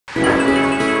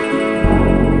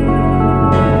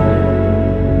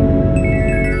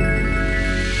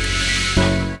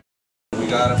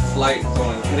flight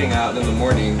going heading out in the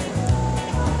morning,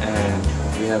 and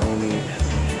we have only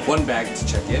one bag to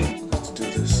check in. Let's do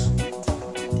this.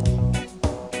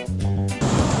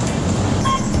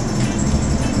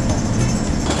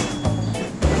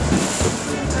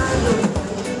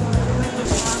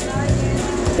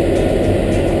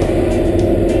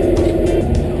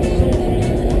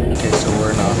 Okay, so we're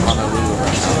in Honolulu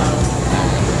right now.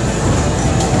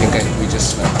 I think we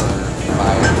just slept for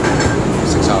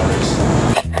 5-6 hours.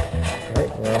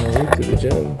 Alright, we're on our way to the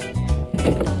gym.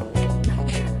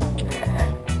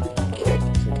 It's like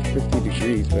 50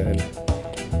 degrees, man.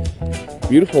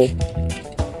 Beautiful.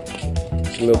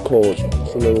 It's a little cold. It's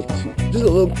just a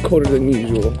little colder than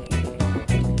usual.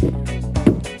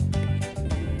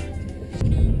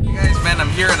 I'm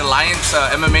here at Alliance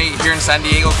MMA here in San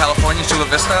Diego, California, Chula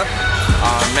Vista.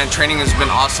 Man, training has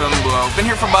been awesome. Been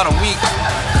here for about a week,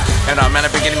 and man,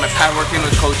 I've been getting my pad working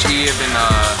with Coach E.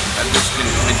 I've just been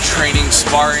training,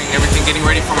 sparring, everything, getting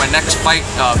ready for my next fight,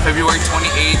 February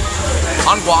 28th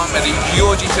on Guam at the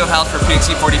UOG Fieldhouse for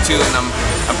PXC 42, and I'm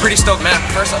pretty stoked, man.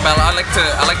 First of all, I like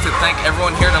to thank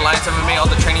everyone here at Alliance MMA, all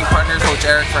the training partners, Coach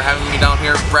Eric for having me down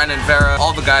here, Brandon Vera, all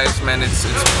the guys, man. They've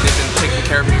been taking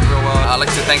care of me real well. I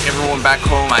like to thank everyone back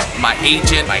home, my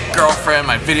agent, my girlfriend,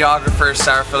 my videographer,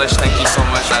 Sarah Phillips. Thank you so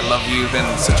much. I love you. You've been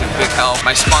such a big help.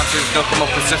 My sponsors, Docomo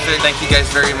Pacific. Thank you guys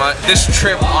very much. This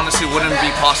trip honestly wouldn't be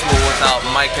possible without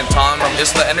Mike and Tom from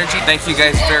Isla Energy. Thank you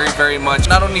guys very, very much.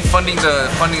 Not only funding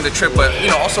the trip, but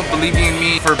also believing in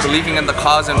me, for believing in the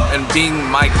cause, and being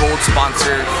my gold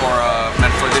sponsor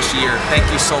for this year. Thank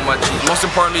you so much. Most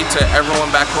importantly, to everyone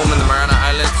back home in the Mariana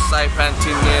Islands, Saipan,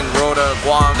 Tinian, Rota,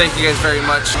 Guam. Thank you guys very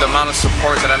much. The amount of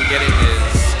support that I'm getting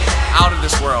is out of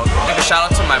this world. Give a shout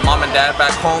out to my mom and dad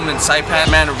back home in Saipan.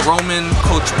 Man, Roman,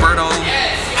 Coach Berto,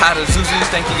 Pat Azuzu,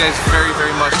 thank you guys very,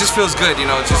 very much. It just feels good, it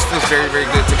just feels very, very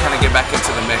good to kind of get back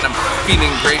into the mix. I'm feeling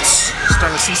great,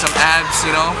 starting to see some abs,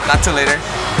 not till later.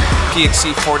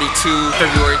 PXC 42,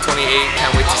 February 28th.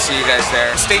 Can't wait to see you guys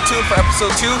there. Stay tuned for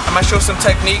episode 2. I might show some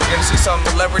technique. You're gonna see some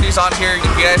celebrities on here. If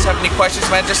you guys have any questions,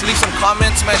 man, just leave some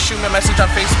comments, man. Shoot me a message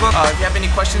on Facebook. If you have any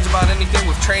questions about anything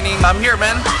with training, I'm here,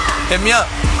 man. Hit me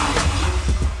up.